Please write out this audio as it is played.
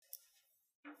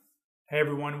Hey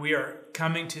everyone, we are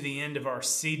coming to the end of our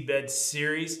seedbed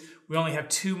series. We only have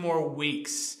 2 more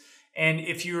weeks. And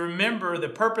if you remember, the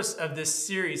purpose of this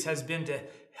series has been to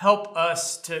help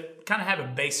us to kind of have a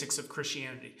basics of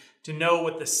Christianity, to know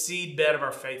what the seedbed of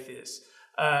our faith is.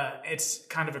 It's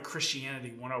kind of a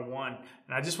Christianity 101.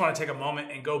 And I just want to take a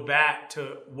moment and go back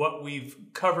to what we've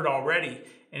covered already.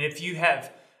 And if you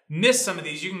have missed some of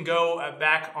these, you can go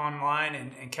back online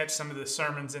and catch some of the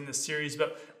sermons in this series.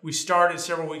 But we started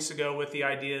several weeks ago with the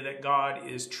idea that God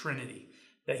is Trinity,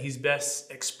 that he's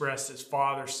best expressed as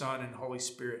Father, Son, and Holy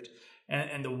Spirit.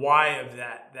 And the why of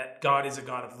that God is a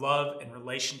God of love and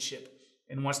relationship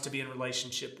and wants to be in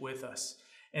relationship with us.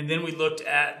 And then we looked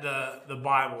at the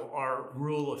Bible, our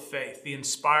rule of faith, the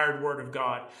inspired word of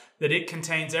God, that it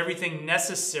contains everything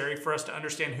necessary for us to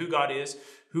understand who God is,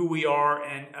 who we are,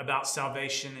 and about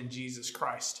salvation in Jesus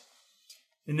Christ.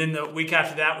 And then the week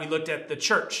after that, we looked at the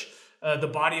church, the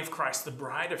body of Christ, the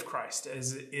bride of Christ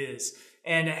as it is,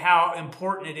 and how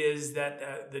important it is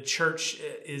that the church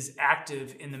is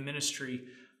active in the ministry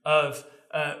of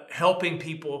helping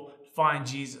people find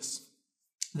Jesus,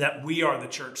 that we are the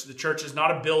church. The church is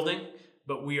not a building,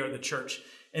 but we are the church.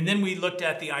 And then we looked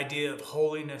at the idea of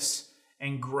holiness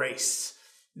and grace.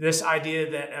 This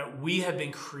idea that we have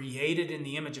been created in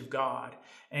the image of God,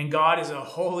 and God is a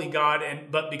holy God,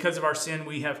 but because of our sin,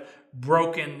 we have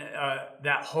broken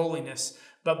that holiness.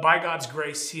 But by God's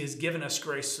grace, he has given us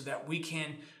grace so that we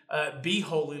can be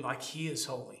holy like he is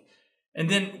holy. And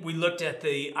then we looked at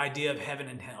the idea of heaven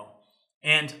and hell,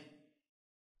 and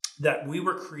that we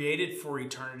were created for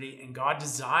eternity, and God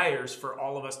desires for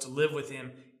all of us to live with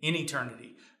him in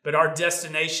eternity. But our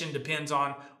destination depends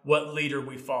on what leader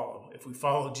we follow. If we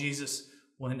follow Jesus,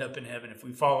 we'll end up in heaven. If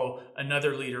we follow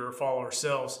another leader or follow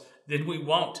ourselves, then we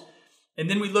won't. And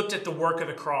then we looked at the work of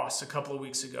the cross a couple of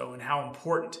weeks ago and how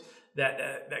important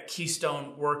that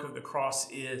keystone work of the cross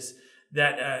is,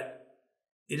 that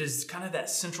it is kind of that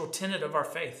central tenet of our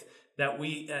faith, that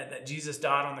that Jesus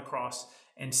died on the cross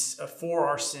and for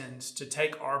our sins to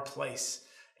take our place.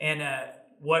 And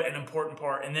what an important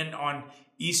part. And then on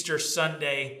Easter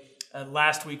Sunday,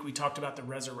 last week, we talked about the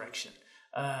resurrection.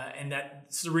 And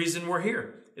that's the reason we're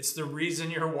here. It's the reason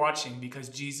you're watching, because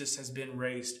Jesus has been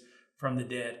raised from the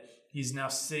dead. He's now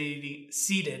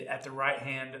seated at the right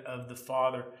hand of the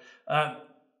Father.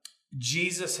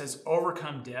 Jesus has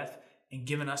overcome death and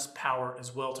given us power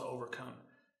as well to overcome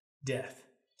death.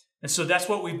 And so that's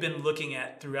what we've been looking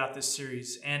at throughout this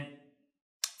series. And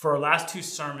for our last 2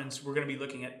 sermons, we're going to be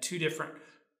looking at 2 different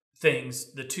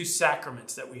things, the 2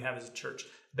 sacraments that we have as a church,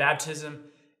 baptism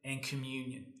and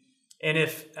communion. And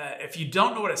if you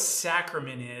don't know what a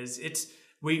sacrament is,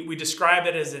 we describe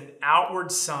it as an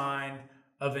outward sign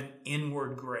of an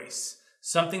inward grace,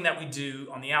 something that we do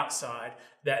on the outside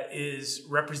that is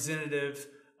representative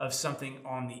of something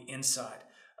on the inside.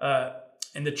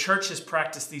 And the church has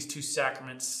practiced these 2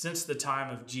 sacraments since the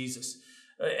time of Jesus.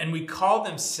 And we call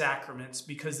them sacraments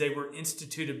because they were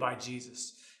instituted by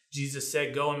Jesus. Jesus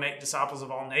said, "Go and make disciples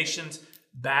of all nations,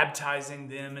 baptizing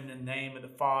them in the name of the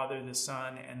Father, the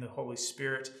Son, and the Holy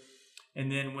Spirit."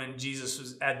 And then when Jesus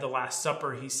was at the Last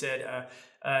Supper, he said,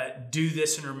 "Do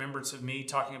this in remembrance of me,"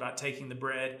 talking about taking the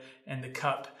bread and the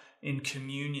cup in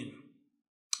communion.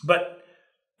 But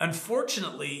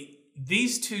unfortunately,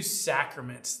 these 2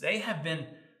 sacraments, they have been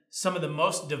some of the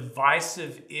most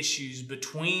divisive issues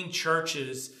between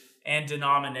churches and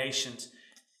denominations.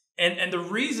 And the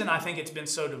reason I think it's been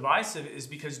so divisive is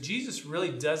because Jesus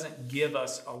really doesn't give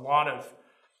us a lot of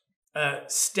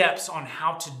steps on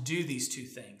how to do these 2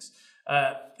 things.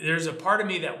 There's a part of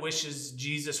me that wishes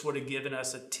Jesus would have given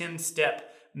us a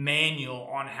 10-step manual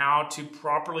on how to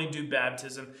properly do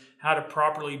baptism, how to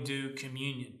properly do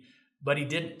communion, but he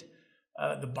didn't.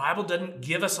 The Bible doesn't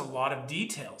give us a lot of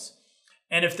details.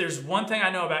 And if there's one thing I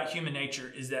know about human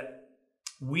nature, is that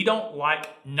we don't like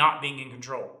not being in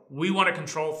control. We want to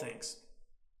control things.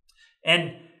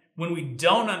 And when we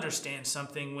don't understand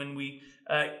something, when we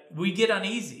get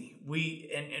uneasy,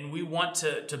 we want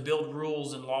to build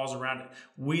rules and laws around it.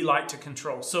 We like to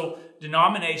control. So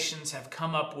denominations have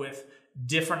come up with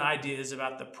different ideas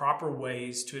about the proper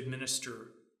ways to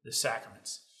administer the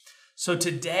sacraments. So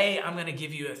today I'm going to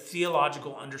give you a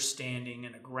theological understanding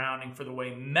and a grounding for the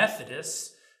way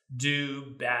Methodists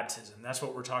do baptism. That's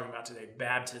what we're talking about today,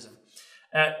 baptism.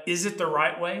 Is it the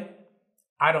right way?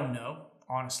 I don't know,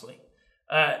 honestly.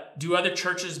 Do other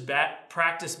churches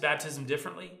practice baptism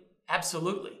differently?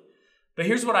 Absolutely. But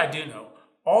here's what I do know.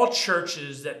 All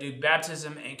churches that do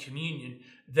baptism and communion,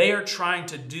 they are trying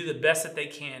to do the best that they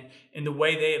can in the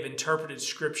way they have interpreted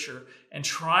Scripture and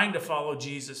trying to follow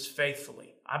Jesus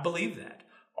faithfully. I believe that.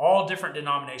 All different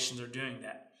denominations are doing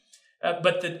that.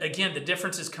 Again, the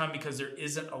differences come because there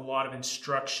isn't a lot of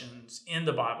instructions in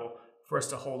the Bible for us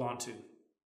to hold on to.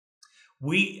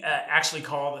 We actually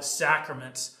call the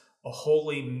sacraments a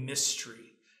holy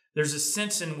mystery. There's a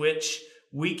sense in which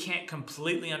we can't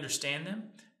completely understand them,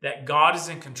 that God is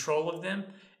in control of them,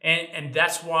 and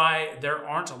that's why there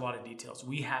aren't a lot of details.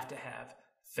 We have to have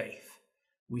faith.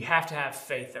 We have to have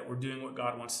faith that we're doing what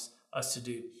God wants us to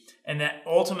do, and that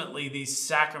ultimately these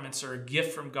sacraments are a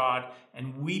gift from God,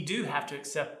 and we do have to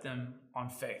accept them on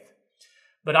faith.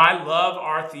 But I love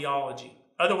our theology.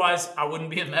 Otherwise, I wouldn't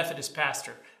be a Methodist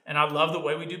pastor, and I love the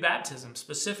way we do baptism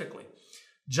specifically.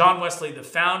 John Wesley, the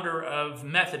founder of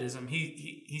Methodism,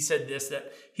 he said this,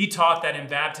 that he taught that in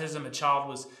baptism, a child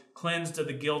was cleansed of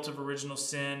the guilt of original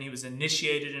sin. He was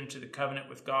initiated into the covenant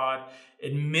with God,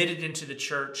 admitted into the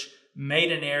church,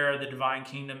 made an heir of the divine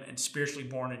kingdom, and spiritually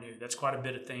born anew. That's quite a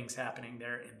bit of things happening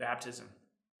there in baptism.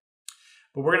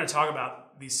 But we're going to talk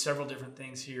about these several different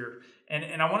things here.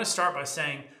 And I want to start by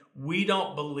saying we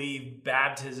don't believe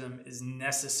baptism is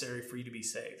necessary for you to be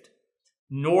saved.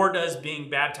 Nor does being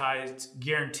baptized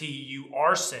guarantee you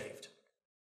are saved.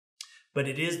 But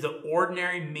it is the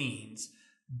ordinary means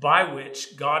by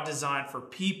which God designed for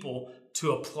people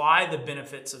to apply the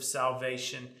benefits of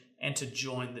salvation and to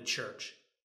join the church.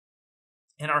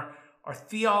 And our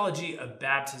theology of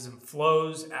baptism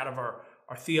flows out of our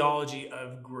theology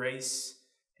of grace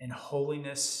and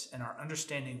holiness and our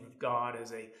understanding of God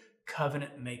as a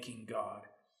covenant-making God.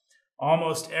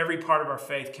 Almost every part of our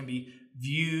faith can be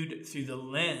viewed through the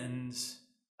lens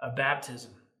of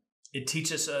baptism. It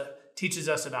teaches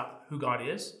us about who God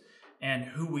is and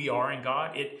who we are in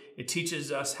God. It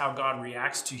teaches us how God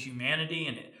reacts to humanity,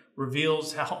 and it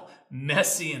reveals how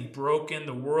messy and broken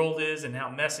the world is and how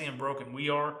messy and broken we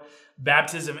are.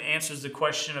 Baptism answers the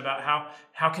question about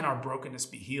how can our brokenness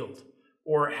be healed?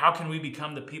 Or how can we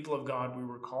become the people of God we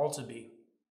were called to be?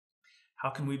 How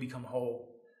can we become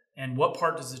whole? And what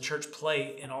part does the church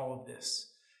play in all of this?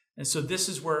 And so this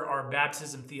is where our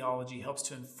baptism theology helps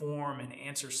to inform and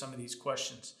answer some of these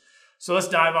questions. So let's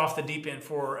dive off the deep end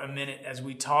for a minute as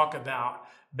we talk about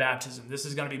baptism. This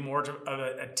is going to be more of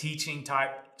a teaching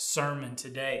type sermon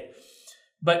today.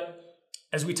 But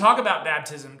as we talk about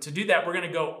baptism, to do that, we're going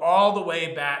to go all the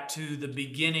way back to the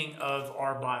beginning of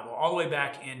our Bible, all the way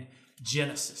back in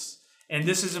Genesis. And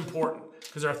this is important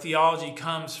because our theology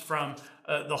comes from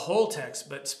the whole text,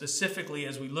 but specifically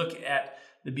as we look at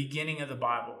the beginning of the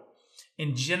Bible.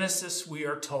 In Genesis, we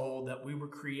are told that we were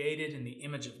created in the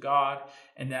image of God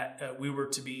and that we were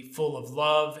to be full of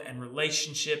love and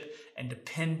relationship and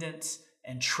dependence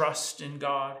and trust in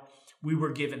God. We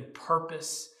were given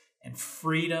purpose and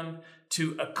freedom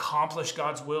to accomplish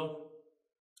God's will.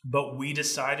 But we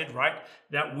decided, right,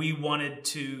 that we wanted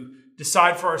to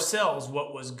decide for ourselves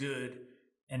what was good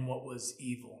and what was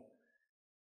evil.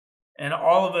 And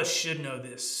all of us should know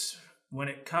this. When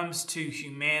it comes to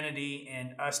humanity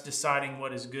and us deciding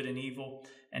what is good and evil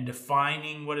and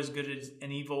defining what is good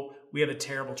and evil, we have a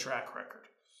terrible track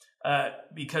record.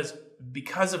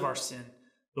 Because of our sin,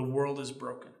 the world is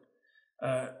broken.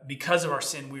 Because of our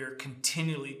sin, we are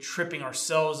continually tripping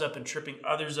ourselves up and tripping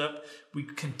others up. We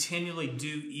continually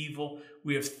do evil.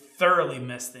 We have thoroughly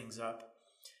messed things up.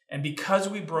 And because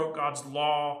we broke God's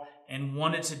law and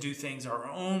wanted to do things our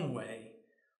own way,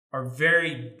 our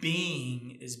very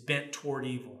being is bent toward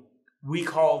evil. We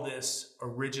call this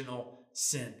original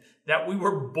sin. That we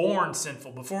were born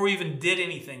sinful. Before we even did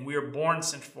anything, we were born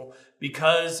sinful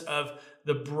because of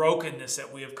the brokenness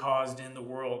that we have caused in the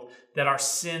world. That our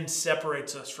sin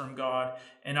separates us from God,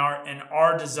 and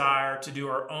our desire to do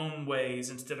our own ways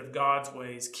instead of God's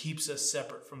ways keeps us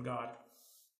separate from God.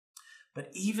 But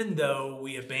even though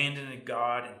we abandoned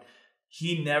God, and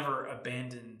He never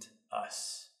abandoned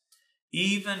us.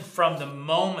 Even from the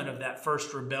moment of that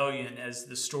first rebellion, as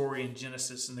the story in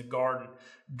Genesis in the garden,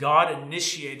 God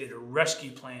initiated a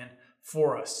rescue plan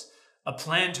for us, a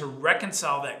plan to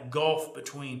reconcile that gulf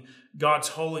between God's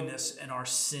holiness and our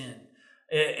sin.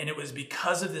 And it was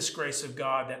because of this grace of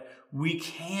God that we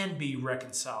can be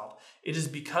reconciled. It is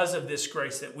because of this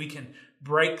grace that we can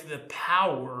break the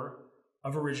power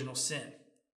of original sin.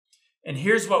 And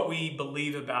here's what we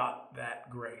believe about that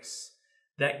grace.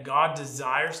 That God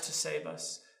desires to save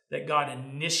us, that God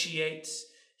initiates,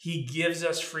 He gives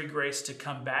us free grace to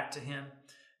come back to Him,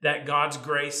 that God's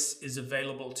grace is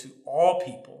available to all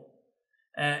people,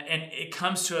 and it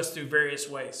comes to us through various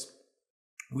ways.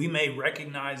 We may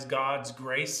recognize God's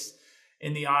grace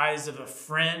in the eyes of a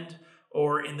friend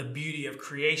or in the beauty of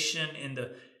creation,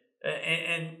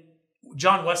 and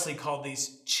John Wesley called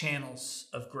these channels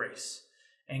of grace.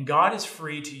 And God is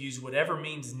free to use whatever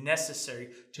means necessary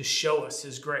to show us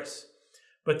His grace.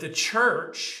 But the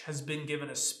church has been given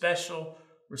a special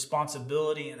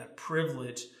responsibility and a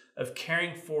privilege of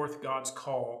carrying forth God's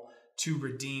call to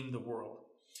redeem the world.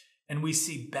 And we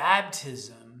see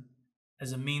baptism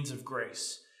as a means of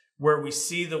grace, where we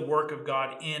see the work of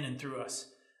God in and through us.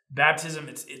 Baptism,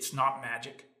 it's not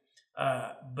magic,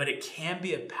 but it can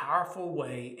be a powerful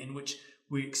way in which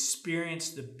we experience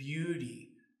the beauty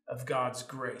of God's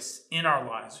grace in our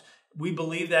lives. We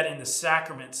believe that in the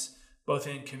sacraments, both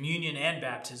in communion and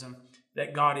baptism,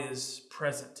 that God is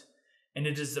present. And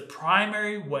it is the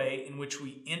primary way in which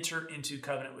we enter into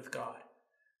covenant with God.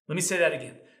 Let me say that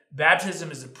again.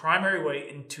 Baptism is the primary way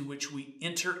into which we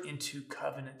enter into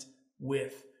covenant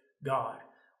with God.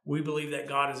 We believe that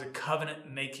God is a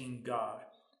covenant-making God.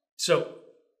 So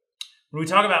when we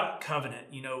talk about covenant,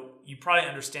 you probably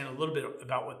understand a little bit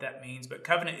about what that means, but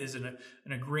covenant is an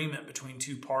agreement between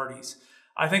two parties.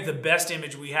 I think the best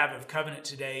image we have of covenant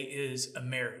today is a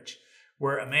marriage,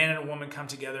 where a man and a woman come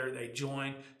together, they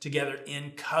join together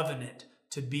in covenant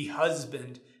to be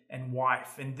husband and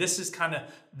wife. And this is kind of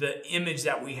the image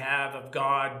that we have of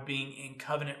God being in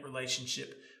covenant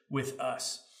relationship with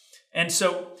us. And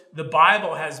so the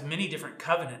Bible has many different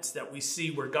covenants that we see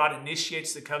where God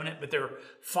initiates the covenant, but there are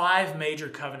 5 major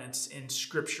covenants in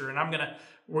Scripture. And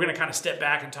we're going to kind of step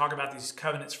back and talk about these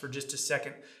covenants for just a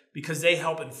second, because they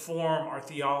help inform our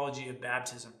theology of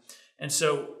baptism. And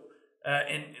so,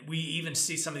 and we even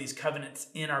see some of these covenants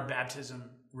in our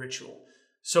baptism ritual.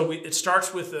 So it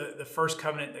starts with the first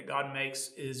covenant that God makes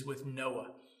is with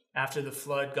Noah. After the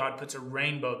flood, God puts a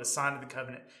rainbow, the sign of the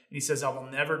covenant. And he says, I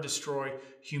will never destroy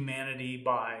humanity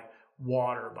by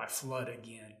water, by flood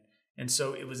again. And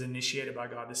so it was initiated by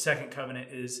God. The second covenant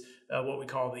is what we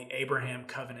call the Abraham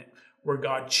covenant, where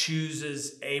God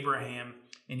chooses Abraham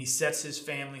and he sets his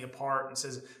family apart and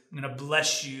says, I'm going to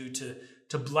bless you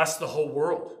to bless the whole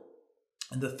world.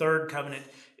 And the third covenant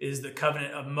is the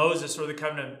covenant of Moses, or the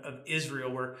covenant of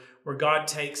Israel, where God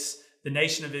takes the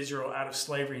nation of Israel out of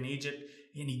slavery in Egypt,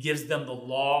 and he gives them the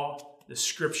law, the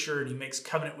scripture, and he makes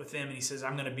covenant with them. And he says,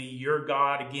 I'm going to be your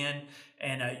God again,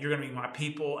 and you're going to be my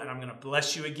people, and I'm going to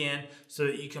bless you again so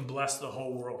that you can bless the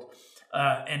whole world.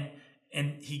 And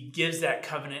he gives that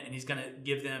covenant, and he's going to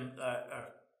give them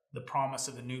the promise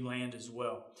of a new land as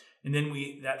well. And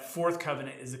then that fourth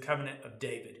covenant is the covenant of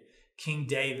David, King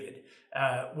David,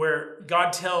 where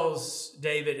God tells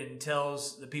David and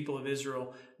tells the people of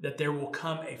Israel that there will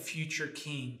come a future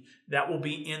king that will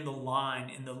be in the line,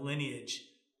 in the lineage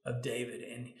of David,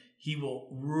 and he will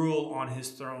rule on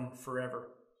his throne forever.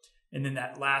 And then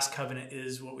that last covenant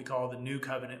is what we call the new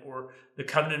covenant, or the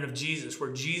covenant of Jesus,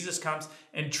 where Jesus comes,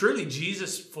 and truly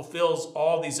Jesus fulfills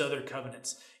all these other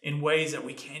covenants in ways that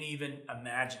we can't even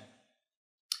imagine.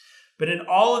 But in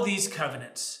all of these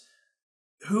covenants,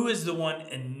 who is the one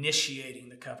initiating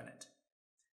the covenant?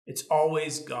 It's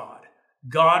always God.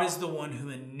 God is the one who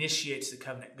initiates the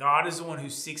covenant. God is the one who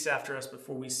seeks after us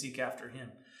before we seek after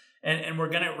him. And we're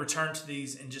going to return to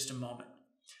these in just a moment.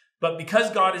 But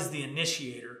because God is the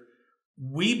initiator,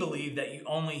 we believe that you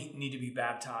only need to be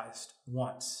baptized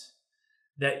once.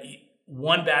 That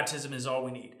one baptism is all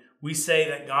we need. We say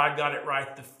that God got it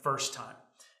right the first time.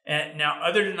 And now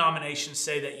other denominations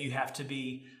say that you have to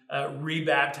be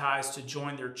rebaptized to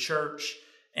join their church,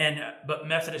 but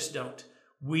Methodists don't.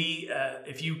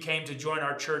 If you came to join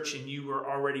our church and you were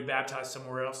already baptized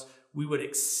somewhere else, we would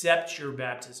accept your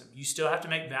baptism. You still have to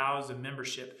make vows of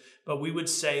membership, but we would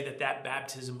say that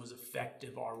baptism was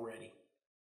effective already.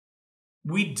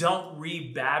 We don't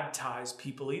re-baptize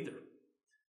people either.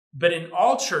 But in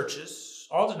all churches,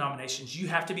 all denominations, you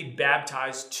have to be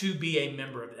baptized to be a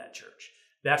member of that church.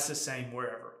 That's the same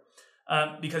wherever.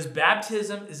 Because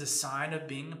baptism is a sign of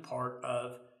being a part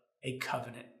of a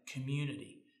covenant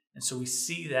community. And so we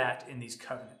see that in these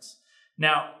covenants.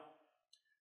 Now,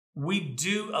 we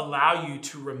do allow you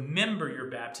to remember your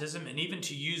baptism and even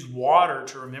to use water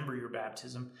to remember your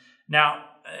baptism. Now,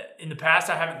 in the past,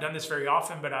 I haven't done this very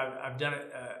often, but I've done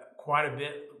it quite a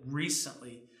bit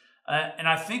recently. And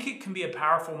I think it can be a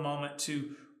powerful moment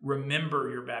to remember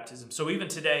your baptism. So even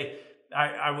today,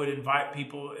 I would invite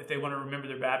people, if they want to remember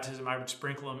their baptism, I would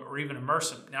sprinkle them or even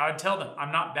immerse them. Now, I'd tell them,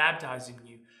 I'm not baptizing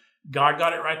you. God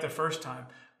got it right the first time,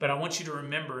 but I want you to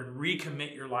remember and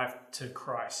recommit your life to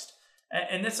Christ.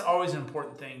 And that's always an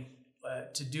important thing,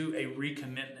 to do a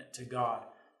recommitment to God.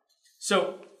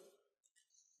 So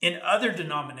in other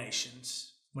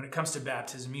denominations, when it comes to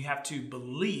baptism, you have to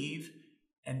believe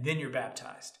and then you're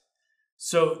baptized.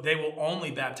 So they will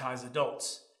only baptize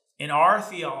adults. In our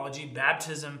theology,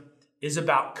 baptism is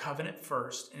about covenant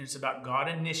first, and it's about God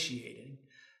initiating.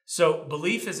 So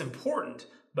belief is important,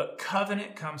 but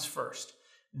covenant comes first.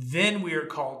 then we are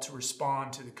called to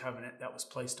respond to the covenant that was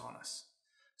placed on us.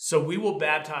 So we will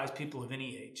baptize people of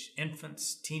any age,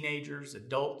 infants, teenagers,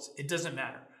 adults, it doesn't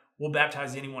matter. We'll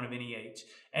baptize anyone of any age.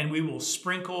 And we will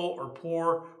sprinkle or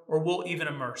pour, or we'll even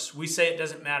immerse. We say it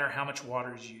doesn't matter how much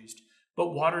water is used,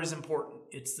 but water is important.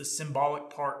 It's the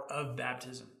symbolic part of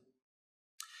baptism.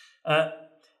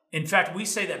 In fact, we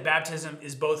say that baptism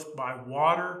is both by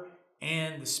water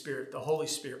and the Spirit, the Holy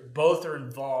Spirit. Both are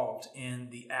involved in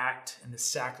the act and the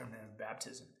sacrament of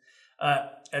baptism.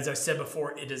 As I said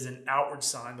before, it is an outward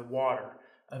sign, the water,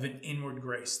 of an inward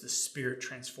grace, the Spirit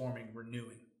transforming,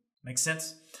 renewing. Make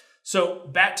sense? So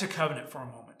back to covenant for a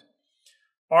moment.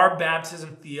 Our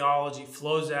baptism theology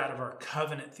flows out of our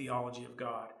covenant theology of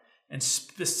God. And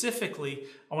specifically,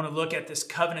 I want to look at this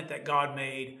covenant that God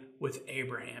made with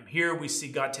Abraham. Here we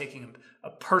see God taking a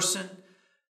person,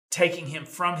 taking him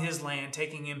from his land,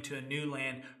 taking him to a new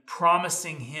land,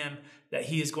 promising him that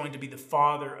he is going to be the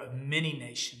father of many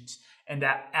nations, and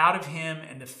that out of him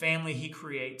and the family he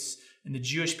creates and the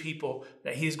Jewish people,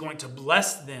 that he is going to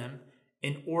bless them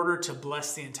in order to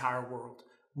bless the entire world.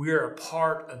 We are a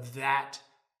part of that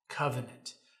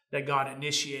covenant that God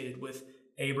initiated with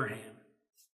Abraham.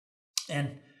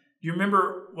 And you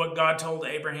remember what God told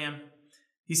Abraham?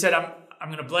 He said, I'm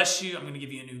going to bless you. I'm going to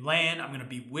give you a new land. I'm going to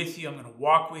be with you. I'm going to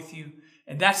walk with you.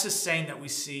 And that's the same that we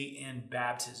see in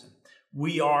baptism.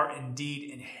 We are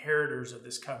indeed inheritors of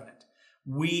this covenant.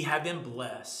 We have been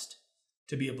blessed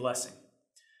to be a blessing.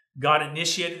 God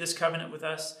initiated this covenant with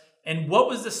us. And what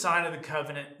was the sign of the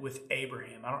covenant with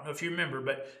Abraham? I don't know if you remember,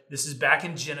 but this is back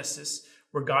in Genesis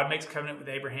where God makes a covenant with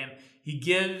Abraham. He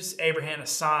gives Abraham a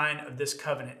sign of this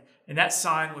covenant. And that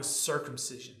sign was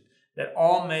circumcision, that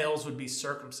all males would be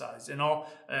circumcised. And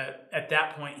at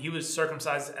that point, he was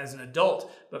circumcised as an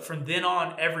adult. But from then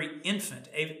on, every infant,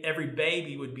 every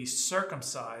baby would be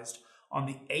circumcised on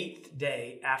the 8th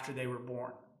day after they were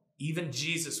born. Even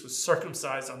Jesus was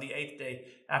circumcised on the 8th day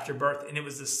after birth. And it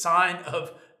was the sign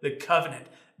of the covenant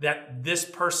that this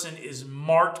person is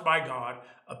marked by God,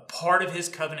 a part of his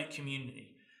covenant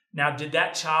community. Now, did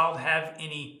that child have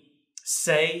any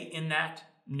say in that?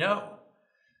 No.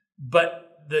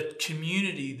 But the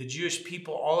community, the Jewish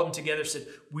people, all of them together said,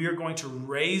 we are going to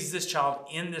raise this child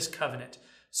in this covenant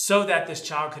so that this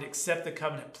child could accept the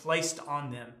covenant placed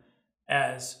on them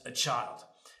as a child.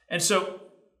 And so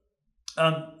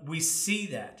we see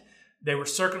that. They were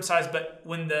circumcised, but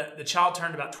when the child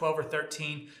turned about 12 or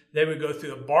 13, they would go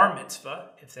through a bar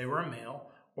mitzvah if they were a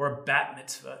male, or a bat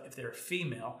mitzvah if they're a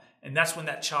female. And that's when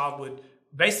that child would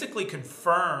basically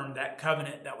confirm that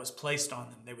covenant that was placed on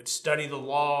them. They would study the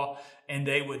law and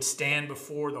they would stand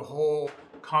before the whole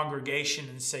congregation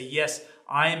and say, yes,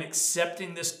 I am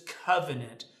accepting this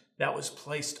covenant that was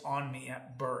placed on me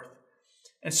at birth.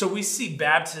 And so we see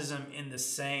baptism in the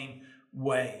same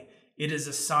way. It is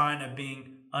a sign of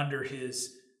being under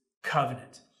his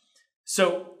covenant.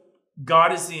 So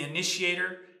God is the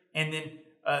initiator. And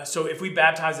then, so if we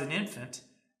baptize an infant,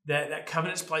 that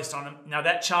covenant is placed on him. Now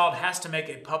that child has to make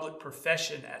a public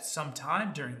profession at some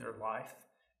time during their life.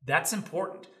 That's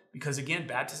important because, again,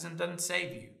 baptism doesn't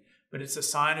save you, but it's a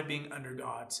sign of being under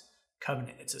God's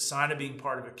covenant. It's a sign of being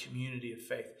part of a community of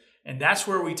faith. And that's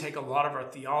where we take a lot of our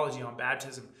theology on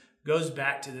baptism. It goes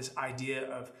back to this idea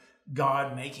of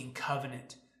God making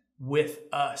covenant with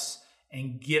us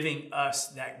and giving us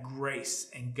that grace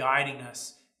and guiding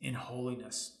us in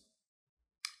holiness.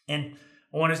 And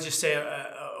I want to just say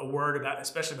a word about,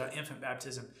 especially about infant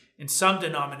baptism. In some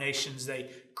denominations, they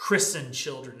christen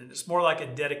children, and it's more like a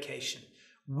dedication.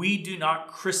 We do not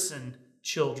christen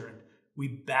children. We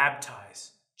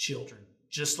baptize children,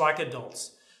 just like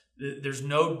adults. There's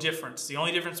no difference. The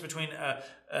only difference between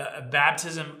a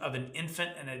baptism of an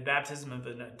infant and a baptism of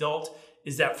an adult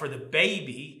is that for the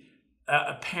baby,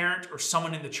 a parent or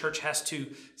someone in the church has to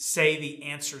say the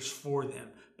answers for them.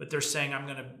 But they're saying, I'm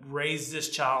going to raise this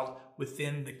child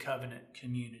within the covenant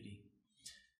community.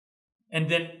 And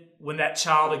then when that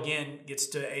child again gets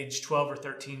to age 12 or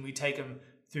 13, we take them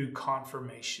through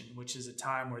confirmation, which is a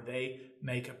time where they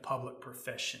make a public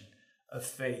profession of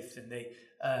faith and they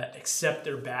accept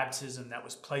their baptism that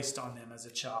was placed on them as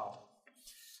a child.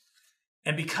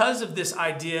 And because of this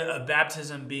idea of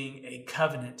baptism being a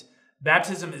covenant,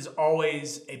 baptism is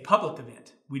always a public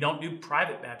event. We don't do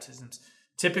private baptisms.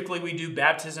 Typically, we do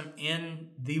baptism in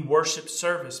the worship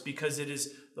service because it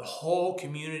is the whole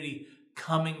community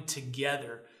coming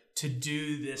together to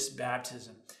do this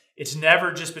baptism. It's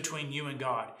never just between you and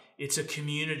God. It's a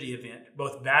community event.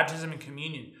 Both baptism and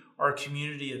communion are a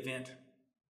community event.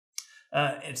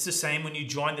 It's the same when you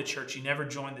join the church. You never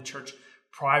join the church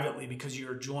privately because you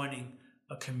are joining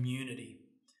a community.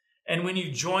 And when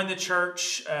you join the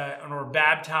church and are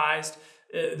baptized,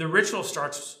 the ritual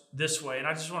starts this way. And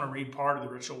I just want to read part of the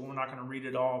ritual. We're not going to read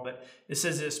it all, but it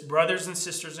says this: brothers and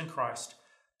sisters in Christ,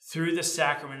 through the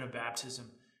sacrament of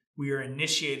baptism, we are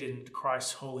initiated into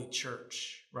Christ's holy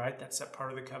church, right? That's that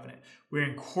part of the covenant. We're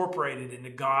incorporated into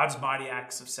God's mighty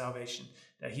acts of salvation,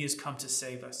 that he has come to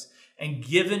save us, and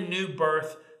given new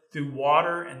birth through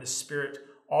water and the Spirit.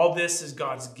 All this is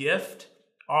God's gift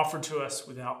offered to us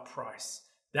without price.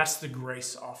 That's the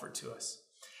grace offered to us.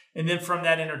 And then from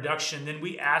that introduction, then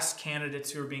we ask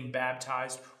candidates who are being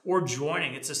baptized or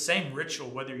joining. It's the same ritual,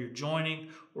 whether you're joining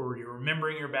or you're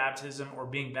remembering your baptism or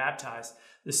being baptized.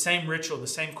 The same ritual, the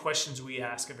same questions we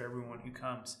ask of everyone who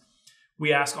comes.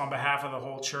 We ask on behalf of the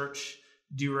whole church: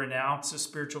 do you renounce the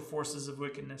spiritual forces of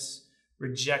wickedness,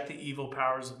 reject the evil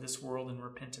powers of this world, and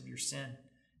repent of your sin?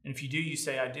 And if you do, you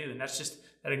say, I do. And that's just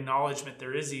that acknowledgement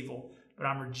there is evil, but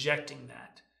I'm rejecting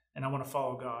that, and I want to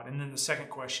follow God. And then the second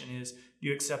question is, do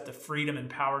you accept the freedom and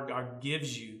power God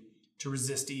gives you to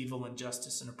resist evil,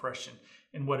 injustice, and oppression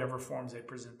in whatever forms they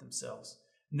present themselves?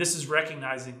 And this is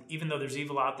recognizing, even though there's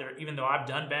evil out there, even though I've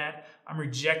done bad, I'm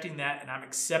rejecting that, and I'm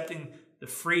accepting the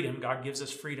freedom. God gives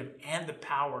us freedom and the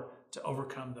power to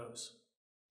overcome those.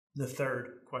 The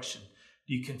third question: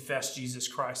 do you confess Jesus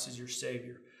Christ as your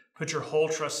Savior? Put your whole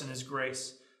trust in his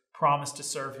grace. Promise to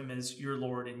serve him as your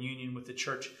Lord in union with the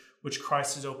church, which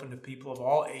Christ has opened to people of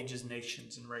all ages,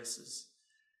 nations, and races.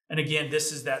 And again,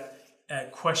 this is that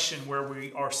question where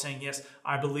we are saying, yes,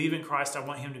 I believe in Christ. I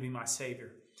want him to be my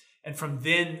Savior. And from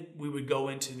then, we would go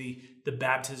into the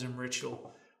baptism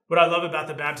ritual. What I love about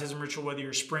the baptism ritual, whether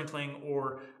you're sprinkling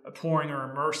or pouring or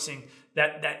immersing,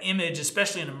 that image,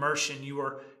 especially in immersion,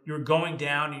 you're going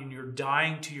down and you're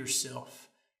dying to yourself.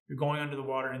 You're going under the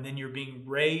water, and then you're being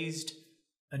raised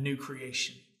a new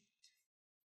creation,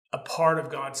 a part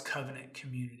of God's covenant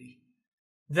community.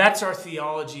 That's our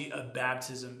theology of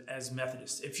baptism as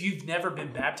Methodists. If you've never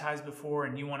been baptized before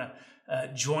and you want to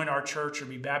join our church or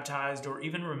be baptized or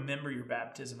even remember your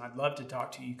baptism, I'd love to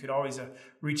talk to you. You could always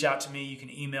reach out to me. You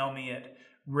can email me at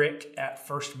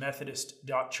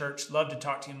rick@firstmethodist.church. Love to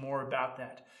talk to you more about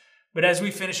that. But as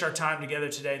we finish our time together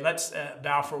today, let's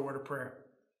bow for a word of prayer.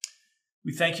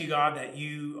 We thank you, God, that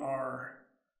you are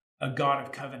a God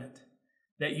of covenant,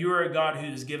 that you are a God who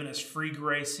has given us free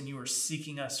grace, and you are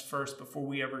seeking us first before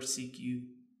we ever seek you.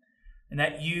 And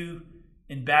that you,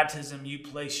 in baptism, you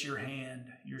place your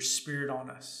hand, your Spirit on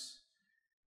us,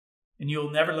 and you'll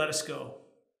never let us go.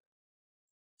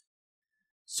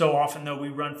 So often, though, we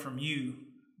run from you,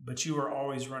 but you are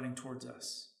always running towards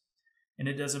us. And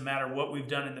it doesn't matter what we've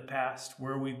done in the past,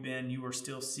 where we've been, you are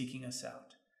still seeking us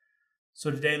out. So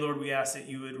today, Lord, we ask that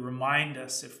you would remind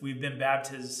us, if we've been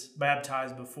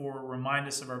baptized before, remind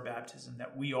us of our baptism,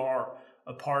 that we are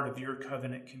a part of your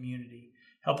covenant community.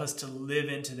 Help us to live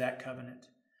into that covenant.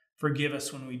 Forgive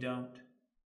us when we don't.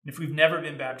 And if we've never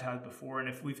been baptized before, and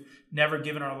if we've never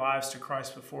given our lives to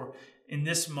Christ before, in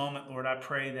this moment, Lord, I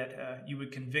pray that you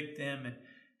would convict them and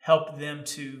help them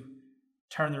to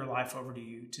turn their life over to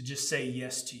you, to just say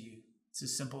yes to you. It's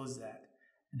as simple as that.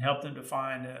 And help them to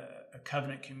find a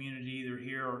covenant community either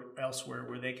here or elsewhere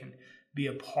where they can be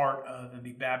a part of and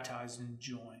be baptized and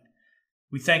join.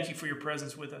 We thank you for your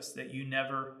presence with us, that you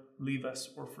never leave us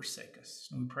or forsake us.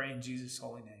 And we pray in Jesus'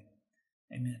 holy name.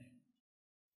 Amen.